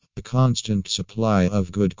constant supply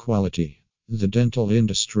of good quality. The dental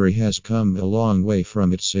industry has come a long way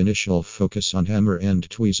from its initial focus on hammer and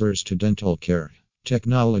tweezers to dental care.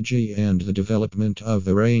 Technology and the development of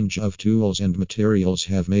a range of tools and materials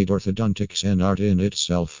have made orthodontics an art in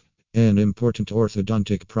itself. An important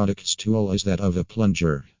orthodontic products tool is that of a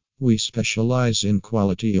plunger. We specialize in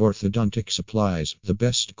quality orthodontic supplies, the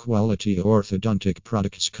best quality orthodontic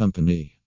products company.